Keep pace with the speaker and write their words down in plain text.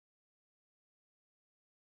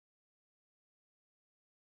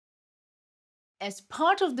As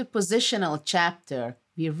part of the positional chapter,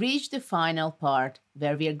 we reach the final part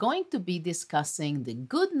where we are going to be discussing the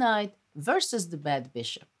good knight versus the bad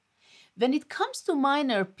bishop. When it comes to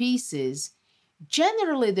minor pieces,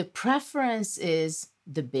 generally the preference is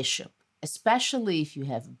the bishop, especially if you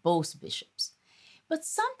have both bishops. But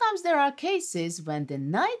sometimes there are cases when the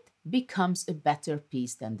knight becomes a better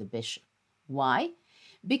piece than the bishop. Why?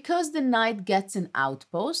 Because the knight gets an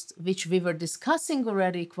outpost, which we were discussing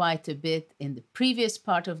already quite a bit in the previous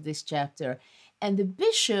part of this chapter, and the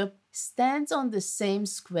bishop stands on the same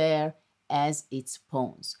square as its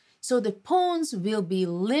pawns. So the pawns will be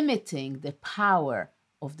limiting the power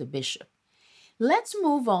of the bishop. Let's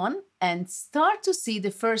move on and start to see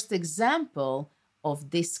the first example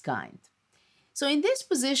of this kind. So in this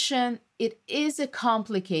position, it is a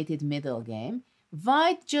complicated middle game.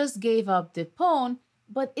 White just gave up the pawn,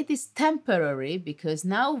 but it is temporary because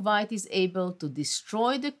now white is able to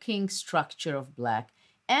destroy the king structure of black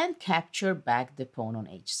and capture back the pawn on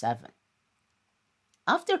h7.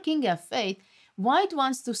 After king f8, white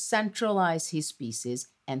wants to centralize his pieces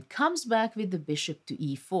and comes back with the bishop to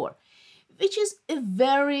e4, which is a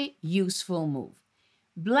very useful move.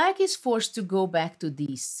 Black is forced to go back to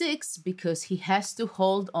d6 because he has to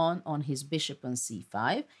hold on his bishop on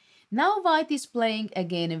c5. Now white is playing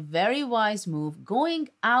again a very wise move, going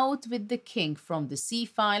out with the king from the c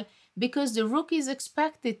file because the rook is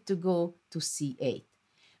expected to go to c8.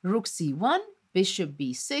 Rook c1, bishop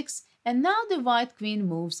b6, and now the white queen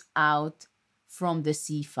moves out from the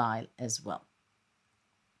c file as well.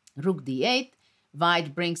 Rook d8,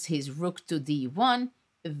 white brings his rook to d1,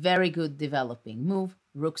 a very good developing move,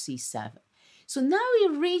 rook c7. So now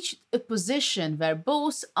we reached a position where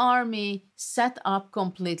both armies set up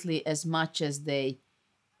completely as much as they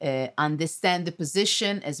understand the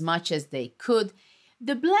position, as much as they could.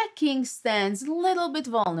 The black king stands a little bit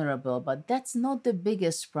vulnerable, but that's not the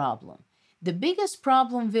biggest problem. The biggest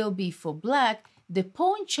problem will be for black, the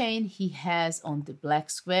pawn chain he has on the black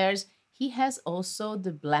squares, he has also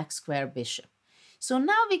the black square bishop. So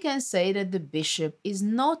now we can say that the bishop is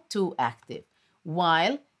not too active,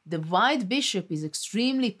 while the white bishop is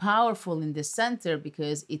extremely powerful in the center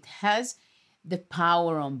because it has the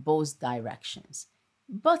power on both directions.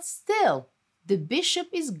 But still, the bishop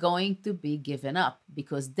is going to be given up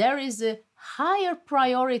because there is a higher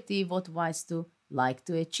priority what white to like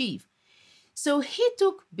to achieve. So he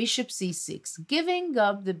took bishop c6, giving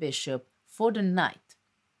up the bishop for the knight.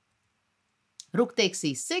 Rook takes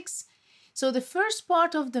c6. So the first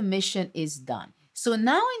part of the mission is done. So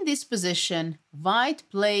now in this position, white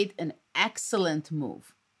played an excellent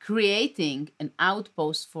move, creating an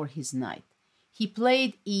outpost for his knight. He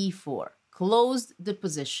played e4, closed the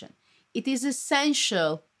position. It is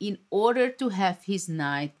essential in order to have his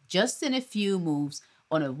knight just in a few moves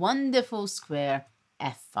on a wonderful square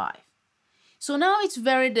f5. So now it's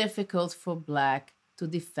very difficult for black to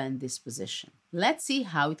defend this position. Let's see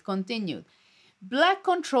how it continued. Black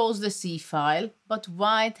controls the c-file, but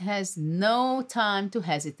white has no time to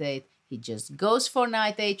hesitate. He just goes for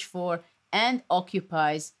knight h4 and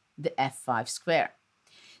occupies the f5 square.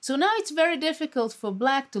 So now it's very difficult for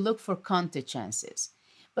black to look for counter chances.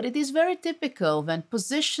 But it is very typical when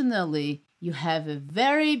positionally you have a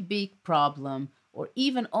very big problem or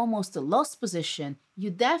even almost a lost position, you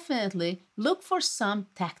definitely look for some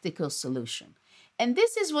tactical solution. And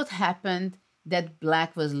this is what happened that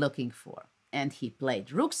black was looking for. And he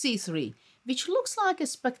played rook c3, which looks like a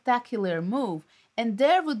spectacular move, and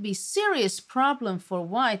there would be serious problem for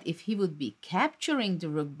white if he would be capturing the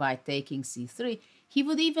rook by taking c3. He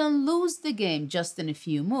would even lose the game just in a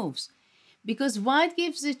few moves, because white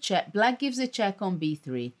gives a check, black gives a check on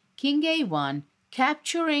b3, king a1,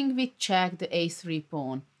 capturing with check the a3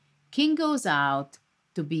 pawn, king goes out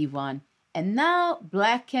to b1, and now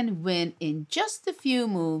black can win in just a few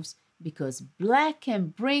moves because black can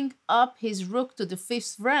bring up his rook to the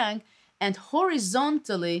 5th rank, and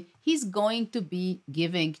horizontally he's going to be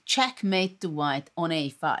giving checkmate to white on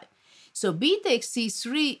a5. So b takes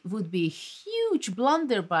c3 would be a huge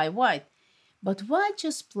blunder by white, but white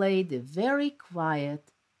just played a very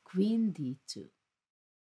quiet queen d2.